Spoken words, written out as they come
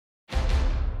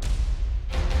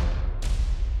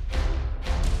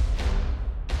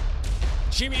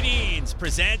Jimmy Deans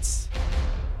presents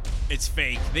It's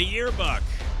Fake, the Yearbook,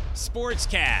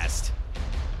 Sportscast.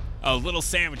 Oh, little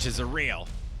sandwiches are real.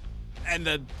 And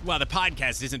the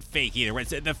podcast isn't fake either.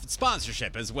 The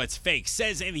sponsorship is what's fake.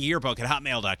 Says in the yearbook at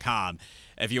hotmail.com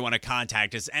if you want to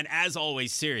contact us. And as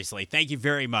always, seriously, thank you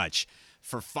very much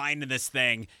for finding this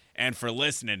thing and for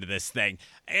listening to this thing.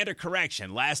 And a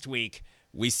correction. Last week,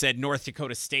 we said North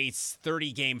Dakota State's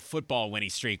 30-game football winning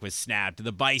streak was snapped.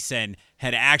 The Bison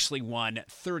had actually won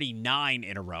 39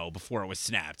 in a row before it was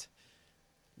snapped.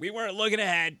 We weren't looking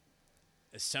ahead.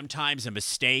 Sometimes a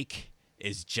mistake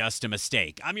is just a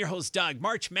mistake. I'm your host, Doug.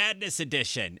 March Madness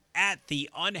edition at the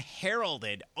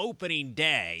unheralded opening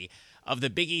day of the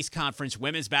Big East Conference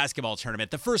Women's Basketball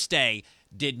Tournament. The first day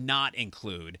did not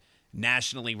include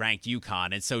nationally ranked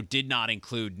UConn, and so did not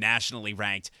include nationally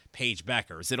ranked Paige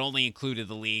Bueckers. It only included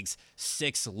the league's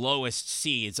 6 lowest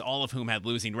seeds, all of whom had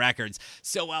losing records.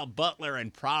 So while Butler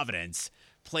and Providence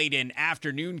played an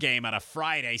afternoon game on a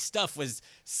Friday, stuff was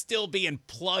still being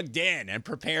plugged in and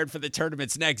prepared for the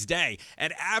tournament's next day.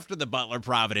 And after the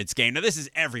Butler-Providence game, now this is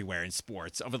everywhere in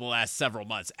sports over the last several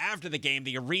months, after the game,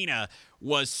 the arena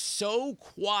was so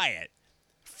quiet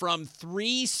from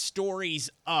 3 stories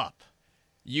up,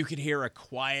 you could hear a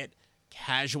quiet,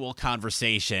 casual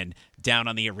conversation down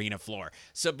on the arena floor.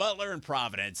 So Butler and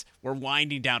Providence were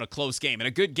winding down a close game, and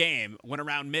a good game when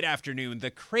around mid-afternoon,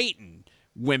 the Creighton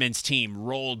women's team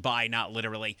rolled by, not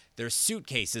literally, their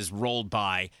suitcases rolled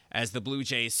by as the Blue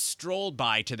Jays strolled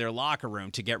by to their locker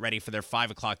room to get ready for their 5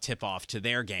 o'clock tip-off to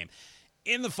their game.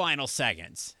 In the final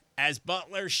seconds, as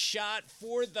Butler shot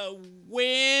for the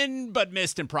win, but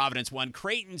missed and Providence won,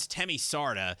 Creighton's Temi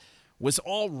Sarda was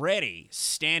already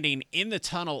standing in the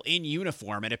tunnel in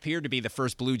uniform and appeared to be the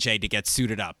first Blue Jay to get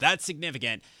suited up. That's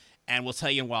significant, and we'll tell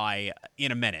you why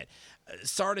in a minute.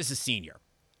 Sarda's a senior,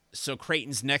 so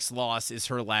Creighton's next loss is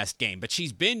her last game. But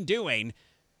she's been doing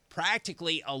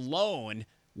practically alone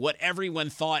what everyone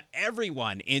thought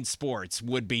everyone in sports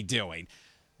would be doing.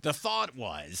 The thought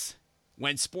was,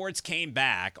 when sports came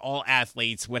back, all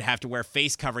athletes would have to wear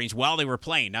face coverings while they were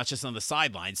playing, not just on the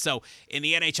sidelines. So in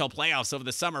the NHL playoffs over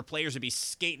the summer, players would be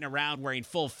skating around wearing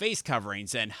full face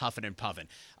coverings and huffing and puffing.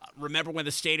 Remember when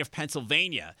the state of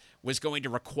Pennsylvania was going to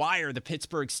require the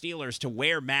Pittsburgh Steelers to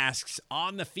wear masks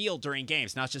on the field during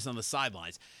games, not just on the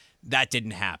sidelines? That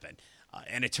didn't happen.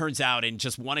 And it turns out, in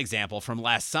just one example from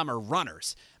last summer,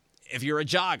 runners. If you're a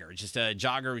jogger, just a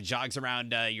jogger who jogs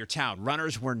around your town,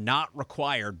 runners were not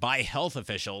required by health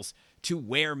officials to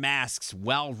wear masks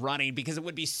while running because it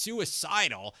would be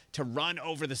suicidal to run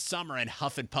over the summer and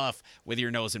huff and puff with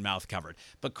your nose and mouth covered.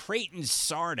 But Creighton's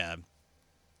Sarda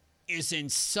is in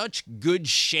such good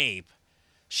shape.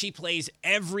 She plays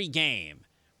every game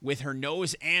with her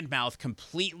nose and mouth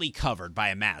completely covered by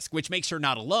a mask, which makes her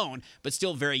not alone, but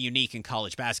still very unique in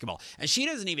college basketball. And she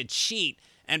doesn't even cheat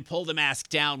and pull the mask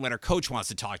down when her coach wants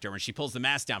to talk to her. When she pulls the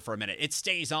mask down for a minute, it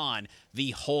stays on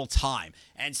the whole time.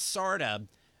 And Sarda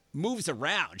moves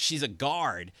around. She's a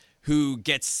guard who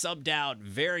gets subbed out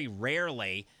very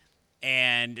rarely,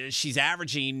 and she's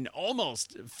averaging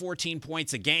almost 14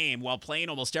 points a game while playing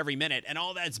almost every minute, and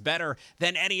all that's better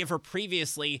than any of her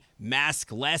previously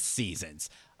mask-less seasons.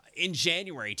 In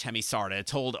January, Temi Sarda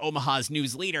told Omaha's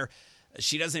news leader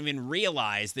she doesn't even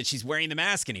realize that she's wearing the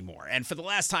mask anymore. And for the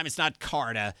last time, it's not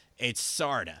Carta, it's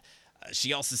Sarda.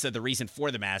 She also said the reason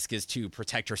for the mask is to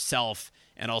protect herself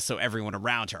and also everyone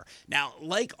around her. Now,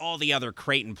 like all the other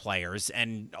Creighton players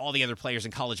and all the other players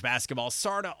in college basketball,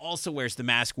 Sarda also wears the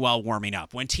mask while warming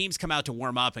up. When teams come out to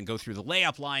warm up and go through the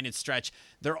layup line and stretch,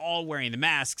 they're all wearing the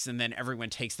masks, and then everyone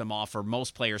takes them off, or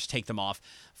most players take them off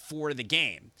for the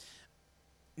game.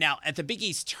 Now, at the Big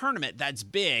East tournament, that's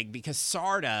big because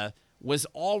Sarda was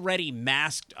already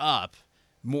masked up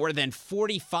more than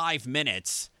 45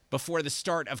 minutes before the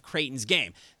start of Creighton's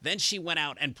game. Then she went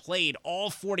out and played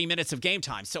all 40 minutes of game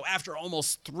time. So after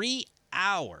almost 3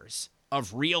 hours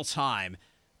of real time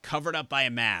covered up by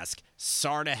a mask,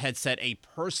 Sarda had set a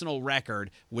personal record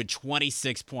with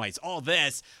 26 points. All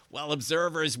this while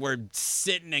observers were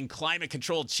sitting in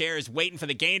climate-controlled chairs waiting for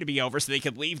the game to be over so they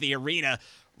could leave the arena,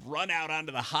 run out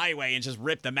onto the highway, and just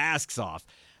rip the masks off.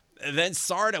 Then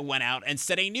Sarda went out and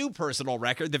set a new personal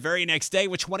record the very next day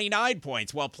with 29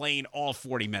 points while playing all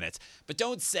 40 minutes. But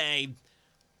don't say,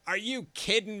 "Are you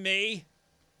kidding me?"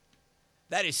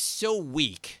 That is so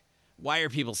weak. Why are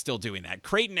people still doing that?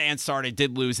 Creighton and Sarda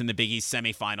did lose in the Big East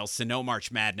semifinals, so no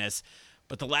March Madness.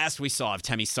 But the last we saw of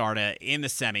Temi Sarda in the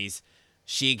semis,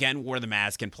 she again wore the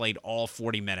mask and played all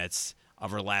 40 minutes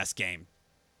of her last game.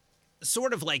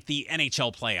 Sort of like the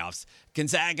NHL playoffs,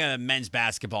 Gonzaga men's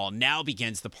basketball now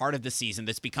begins the part of the season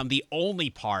that's become the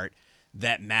only part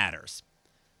that matters.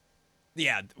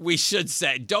 Yeah, we should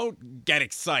say, don't get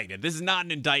excited. This is not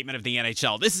an indictment of the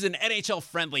NHL. This is an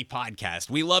NHL-friendly podcast.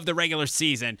 We love the regular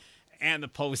season and the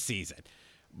postseason.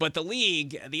 But the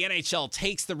league, the NHL,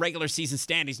 takes the regular season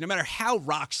standings. No matter how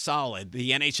rock solid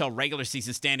the NHL regular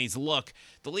season standings look,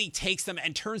 the league takes them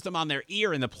and turns them on their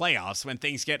ear in the playoffs when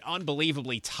things get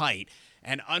unbelievably tight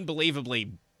and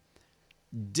unbelievably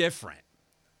different.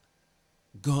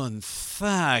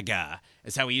 Gonzaga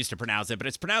is how we used to pronounce it, but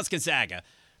it's pronounced Gonzaga.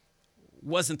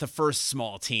 Wasn't the first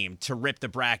small team to rip the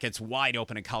brackets wide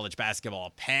open in college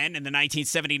basketball. Penn in the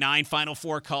 1979 Final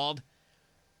Four called,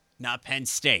 not Penn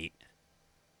State,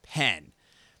 Penn.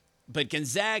 But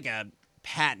Gonzaga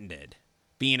patented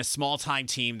being a small-time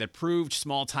team that proved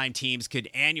small-time teams could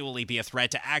annually be a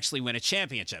threat to actually win a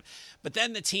championship. But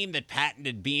then the team that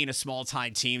patented being a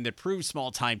small-time team that proved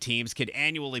small-time teams could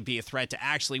annually be a threat to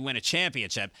actually win a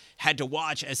championship had to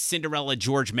watch as Cinderella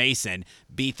George Mason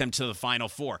beat them to the Final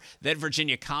Four. Then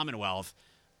Virginia Commonwealth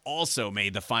also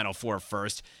made the Final Four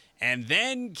first. And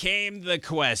then came the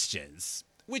questions,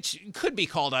 which could be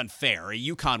called unfair.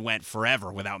 UConn went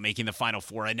forever without making the Final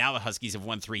Four, and now the Huskies have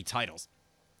won 3 titles.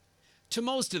 To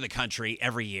most of the country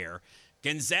every year,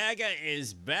 Gonzaga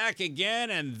is back again,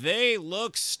 and they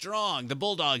look strong. The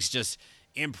Bulldogs just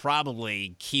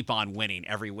improbably keep on winning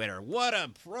every winter. What a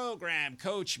program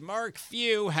Coach Mark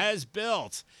Few has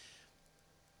built.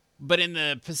 But in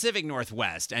the Pacific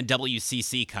Northwest and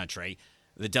WCC country,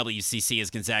 the WCC is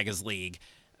Gonzaga's league,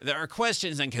 there are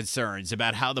questions and concerns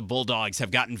about how the Bulldogs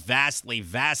have gotten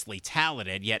vastly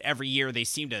talented, yet every year they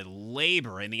seem to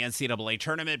labor in the NCAA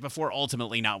tournament before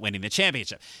ultimately not winning the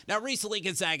championship. Now, recently,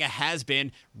 Gonzaga has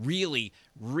been really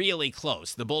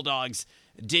close. The Bulldogs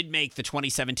did make the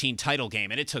 2017 title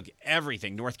game, and it took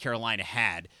everything North Carolina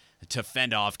had to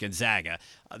fend off Gonzaga.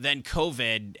 Then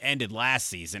COVID ended last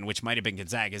season, which might have been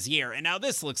Gonzaga's year, and now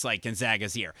this looks like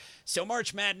Gonzaga's year. So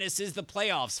March Madness is the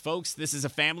playoffs, folks. This is a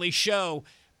family show.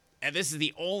 And this is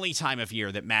the only time of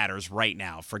year that matters right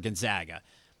now for Gonzaga.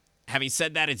 Having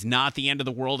said that, it's not the end of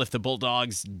the world if the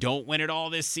Bulldogs don't win it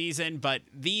all this season, but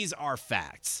these are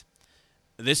facts.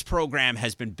 This program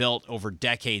has been built over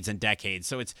decades and decades,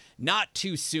 so it's not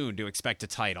too soon to expect a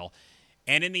title.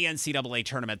 And in the NCAA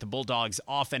tournament, the Bulldogs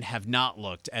often have not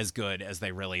looked as good as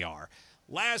they really are.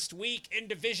 Last week in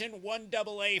Division I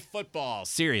AA football.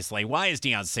 Seriously, why is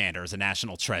Deion Sanders a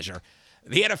national treasure?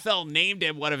 The NFL named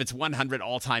him one of its 100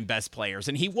 all-time best players,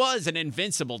 and he was an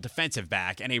invincible defensive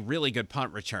back and a really good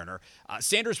punt returner.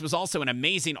 Sanders was also an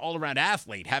amazing all-around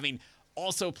athlete, having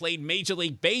also played Major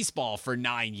League Baseball for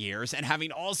 9 years and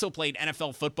having also played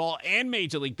NFL football and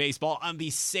Major League Baseball on the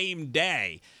same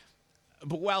day.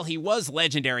 But while he was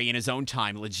legendary in his own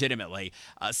time, legitimately,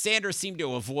 Sanders seemed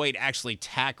to avoid actually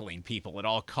tackling people at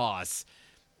all costs,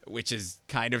 which is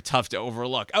kind of tough to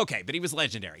overlook. Okay, but he was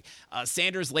legendary.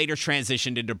 Sanders later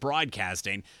transitioned into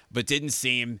broadcasting, but didn't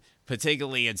seem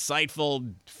particularly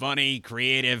insightful, funny,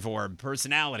 creative, or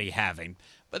personality-having.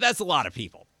 But that's a lot of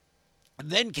people.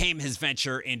 Then came his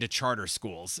venture into charter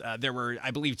schools. There were,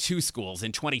 I believe, 2 schools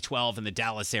in 2012 in the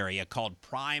Dallas area called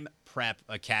Prime Prep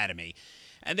Academy.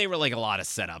 And they were like a lot of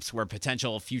setups where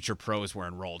potential future pros were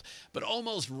enrolled. But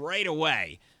almost right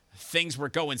away, things were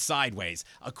going sideways.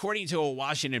 According to a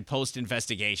Washington Post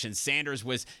investigation, Sanders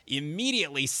was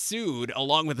immediately sued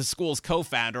along with the school's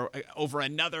co-founder over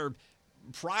another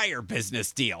prior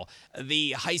business deal.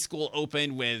 The high school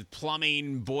opened with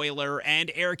plumbing, boiler,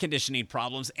 and air conditioning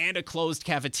problems and a closed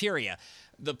cafeteria.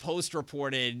 The Post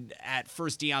reported at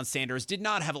first Deion Sanders did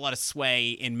not have a lot of sway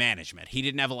in management. He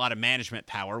didn't have a lot of management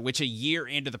power, which a year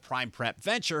into the Prime Prep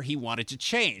venture, he wanted to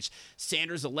change.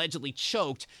 Sanders allegedly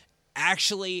choked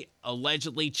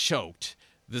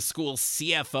the school's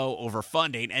CFO over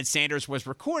funding, and Sanders was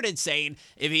recorded saying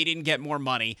if he didn't get more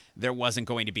money, there wasn't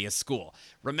going to be a school.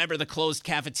 Remember the closed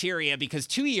cafeteria because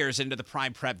 2 years into the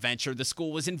Prime Prep venture, the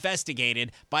school was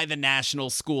investigated by the National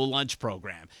School Lunch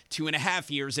Program. 2.5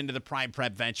 years into the Prime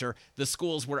Prep venture, the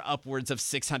schools were upwards of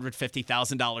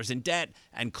 $650,000 in debt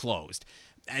and closed.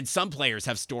 And some players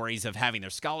have stories of having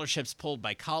their scholarships pulled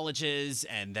by colleges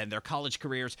and then their college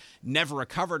careers never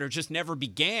recovered or just never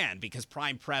began because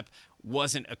Prime Prep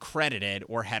wasn't accredited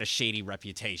or had a shady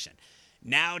reputation.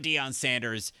 Now Deion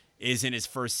Sanders is in his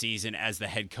first season as the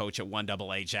head coach at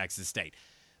 1AA Jackson State.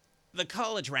 The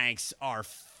college ranks are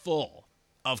full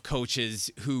of coaches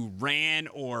who ran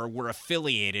or were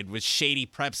affiliated with shady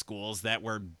prep schools that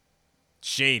were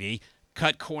shady,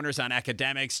 cut corners on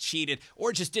academics, cheated,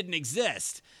 or just didn't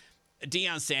exist.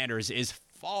 Deion Sanders is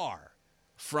far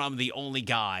from the only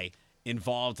guy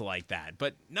involved like that,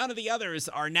 but none of the others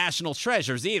are national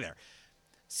treasures either.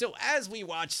 So as we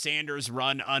watch Sanders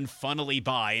run unfunnily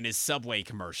by in his Subway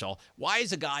commercial, why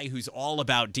is a guy who's all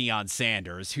about Deion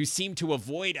Sanders, who seemed to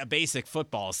avoid a basic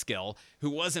football skill, who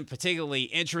wasn't particularly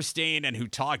interesting, and who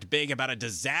talked big about a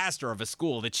disaster of a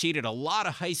school that cheated a lot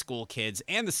of high school kids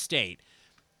and the state,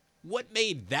 what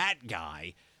made that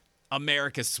guy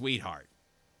America's sweetheart?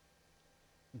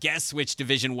 Guess which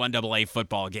Division I AA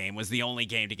football game was the only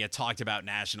game to get talked about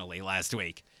nationally last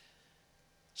week?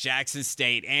 Jackson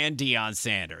State and Deion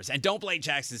Sanders. And don't blame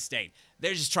Jackson State.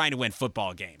 They're just trying to win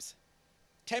football games.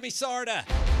 Temi Sarda.